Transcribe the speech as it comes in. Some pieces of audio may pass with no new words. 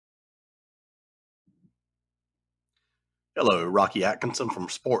Hello, Rocky Atkinson from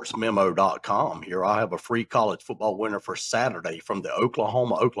Sportsmemo.com. Here I have a free college football winner for Saturday from the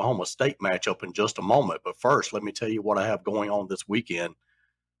Oklahoma State matchup in just a moment. But first, let me tell you what I have going on this weekend.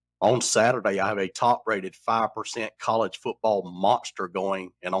 On Saturday, I have a top rated 5% college football monster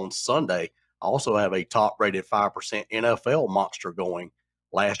going. And on Sunday, I also have a top rated 5% NFL monster going.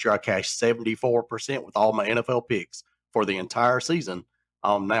 Last year, I cashed 74% with all my NFL picks for the entire season.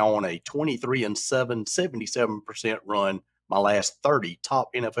 I'm now on a 23-7, 77% run. My last 30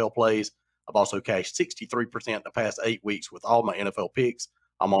 top NFL plays. I've also cashed 63% the past 8 weeks with all my NFL picks.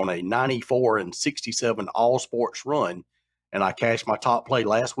 I'm on a 94-67 all sports run, and I cashed my top play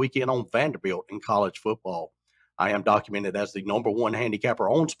last weekend on Vanderbilt in college football. I am documented as the number one handicapper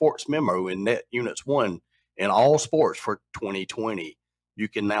on Sports Memo in net units won in all sports for 2020. You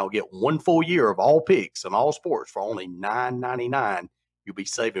can now get 1 full year of all picks and all sports for only $9.99. You'll be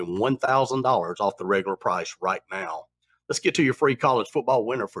saving $1,000 off the regular price right now. Let's get to your free college football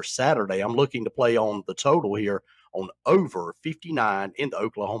winner for Saturday. I'm looking to play on the total here on over 59 in the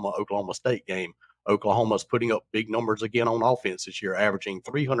Oklahoma State game. Oklahoma's putting up big numbers again on offense this year, averaging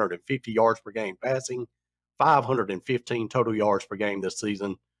 350 yards per game passing, 515 total yards per game this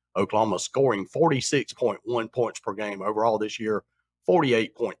season. Oklahoma scoring 46.1 points per game overall this year,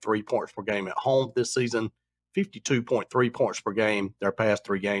 48.3 points per game at home this season, 52.3 points per game their past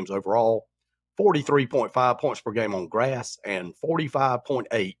 3 games overall, 43.5 points per game on grass, and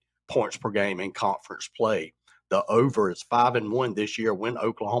 45.8 points per game in conference play. The over is 5-1 this year when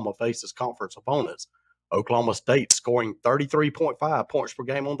Oklahoma faces conference opponents. Oklahoma State scoring 33.5 points per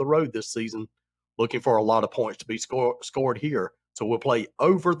game on the road this season. Looking for a lot of points to be scored here. So we'll play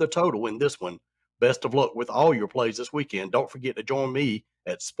over the total in this one. Best of luck with all your plays this weekend. Don't forget to join me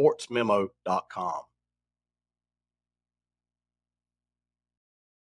at sportsmemo.com.